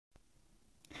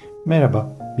Merhaba,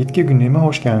 Bitki Günlüğü'me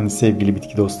hoş geldiniz sevgili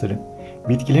bitki dostları.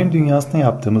 Bitkilerin dünyasına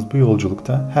yaptığımız bu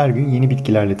yolculukta her gün yeni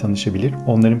bitkilerle tanışabilir,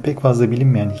 onların pek fazla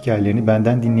bilinmeyen hikayelerini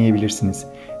benden dinleyebilirsiniz.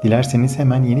 Dilerseniz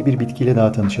hemen yeni bir bitkiyle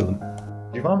daha tanışalım.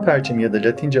 Civanperçemi ya da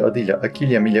Latince adıyla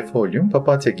Achillea millefolium,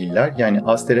 papatyagiller yani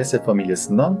Asteraceae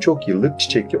familyasından çok yıllık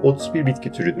çiçekli otsu bir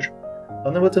bitki türüdür.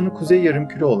 Anavatanı kuzey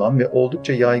yarımküre olan ve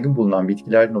oldukça yaygın bulunan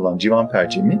bitkilerden olan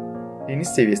Civanperçemi, deniz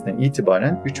seviyesinden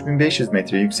itibaren 3500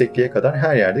 metre yüksekliğe kadar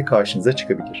her yerde karşınıza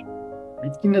çıkabilir.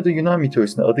 Bitkinin adı Yunan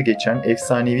mitolojisinde adı geçen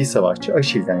efsanevi savaşçı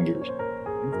Aşil'den gelir.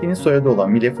 Bitkinin soyadı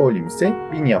olan millefolium ise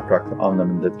bin yapraklı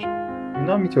anlamındadır.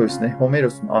 Yunan mitolojisinde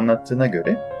Homeros'un anlattığına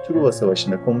göre Truva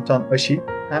savaşında komutan Aşil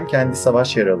hem kendi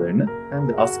savaş yaralarını hem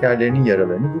de askerlerinin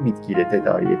yaralarını bu bitkiyle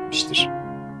tedavi etmiştir.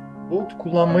 Bu otu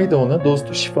kullanmayı da ona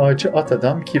dostu şifacı at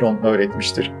adam Chiron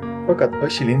öğretmiştir. Fakat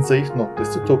Aşil'in zayıf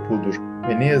noktası topuğudur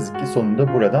ve ne yazık ki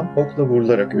sonunda buradan okla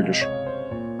vurularak ölür.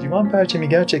 Civanperçemi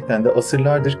gerçekten de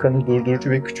asırlardır kanı durdurucu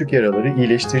ve küçük yaraları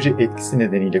iyileştirici etkisi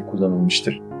nedeniyle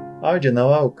kullanılmıştır. Ayrıca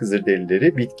Navajo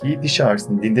Kızılderilileri bitkiyi diş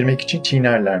ağrısını dindirmek için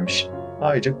çiğnerlermiş.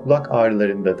 Ayrıca kulak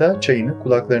ağrılarında da çayını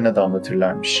kulaklarına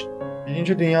damlatırlarmış.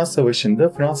 Birinci Dünya Savaşı'nda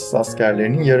Fransız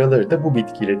askerlerinin yaraları da bu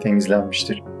bitkiyle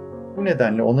temizlenmiştir. Bu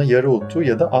nedenle ona yarı otu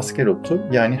ya da asker otu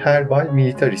yani herbal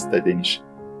militarista denir.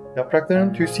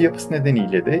 Yapraklarının tüysü yapısı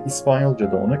nedeniyle de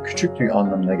İspanyolca'da ona küçük tüy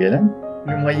anlamına gelen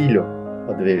plumayilo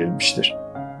adı verilmiştir.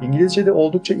 İngilizce'de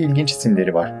oldukça ilginç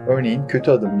isimleri var. Örneğin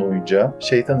kötü adamın oyuncağı,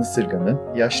 şeytan ısırganı,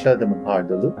 yaşlı adamın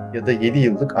hardalı ya da 7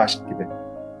 yıllık aşk gibi.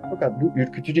 Fakat bu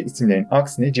ürkütücü isimlerin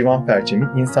aksine civanperçemi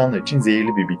insanlar için zehirli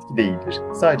bir bitki değildir.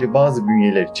 Sadece bazı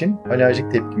bünyeler için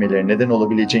alerjik tepkimelere neden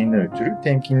olabileceğinden ötürü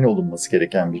temkinli olunması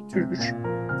gereken bir türdür.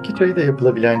 Bitki çayı da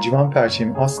yapılabilen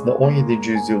civanperçemi aslında 17.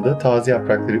 yüzyılda taze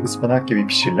yaprakları ıspanak gibi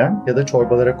pişirilen ya da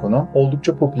çorbalara konan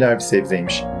oldukça popüler bir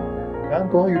sebzeymiş.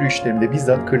 Ben doğa yürüyüşlerimde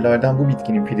bizzat kırlardan bu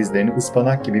bitkinin filizlerini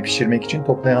ıspanak gibi pişirmek için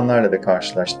toplayanlarla da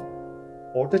karşılaştım.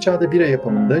 Orta Çağ'da bira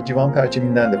yapımında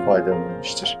civanperçeminden de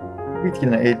faydalanılmıştır. Bu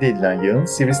bitkiden elde edilen yağın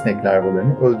sivrisinek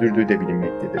larvalarını öldürdüğü de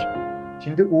bilinmektedir.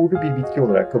 Çin'de uğurlu bir bitki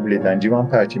olarak kabul edilen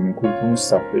civanperçeminin kurutulmuş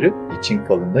sapları için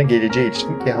falında geleceğe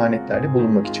ilişkin kehanetlerle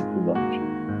bulunmak için kullanılır.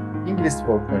 İngiliz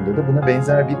folklorunda da buna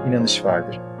benzer bir inanış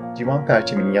vardır.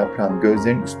 Civanperçeminin yaprağını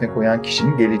gözlerinin üstüne koyan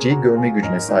kişinin geleceği görme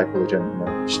gücüne sahip olacağını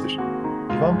inanmıştır.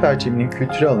 Civanperçeminin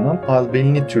kültüre alınan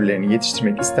albenini türlerini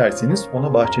yetiştirmek isterseniz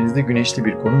ona bahçenizde güneşli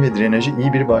bir konum ve drenajı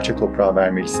iyi bir bahçe toprağı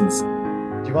vermelisiniz.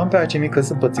 Civanperçemi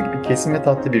kasım patı gibi kesin ve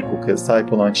tatlı bir kokuya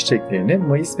sahip olan çiçeklerini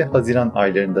Mayıs ve Haziran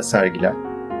aylarında sergiler.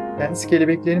 Kendisi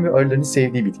kelebeklerin ve arıların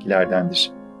sevdiği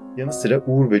bitkilerdendir. Yanı sıra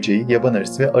uğur böceği, yaban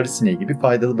arısı ve arı sineği gibi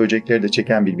faydalı böcekleri de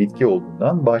çeken bir bitki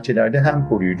olduğundan bahçelerde hem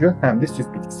koruyucu hem de süs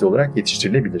bitkisi olarak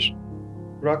yetiştirilebilir.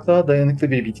 Kuraklığa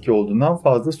dayanıklı bir bitki olduğundan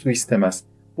fazla su istemez.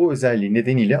 Bu özelliği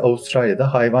nedeniyle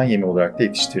Avustralya'da hayvan yemi olarak da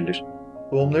yetiştirilir.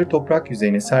 Tohumları toprak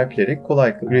yüzeyine serpilerek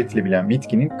kolaylıkla üretilebilen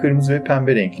bitkinin kırmızı ve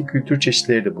pembe renkli kültür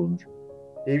çeşitleri de bulunur.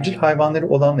 Evcil hayvanları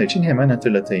olanlar için hemen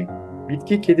hatırlatayım.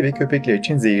 Bitki kedi ve köpekler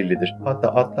için zehirlidir. Hatta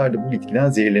atlar da bu bitkiden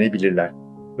zehirlenebilirler.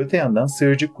 Öte yandan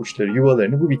sığırcık kuşları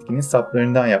yuvalarını bu bitkinin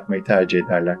saplarından yapmayı tercih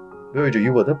ederler. Böylece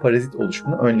yuvada parazit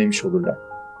oluşumunu önlemiş olurlar.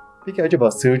 Peki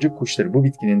acaba sığırcık kuşları bu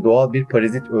bitkinin doğal bir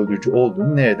parazit öldürücü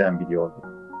olduğunu nereden biliyordu?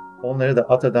 Onlara da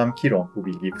at adam Chiron bu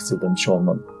bilgiyi fısıldamış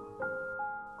olmalı.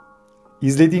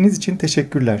 İzlediğiniz için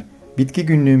teşekkürler. Bitki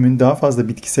günlüğümün daha fazla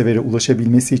bitki severe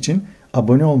ulaşabilmesi için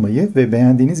abone olmayı ve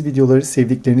beğendiğiniz videoları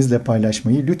sevdiklerinizle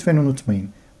paylaşmayı lütfen unutmayın.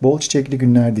 Bol çiçekli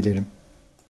günler dilerim.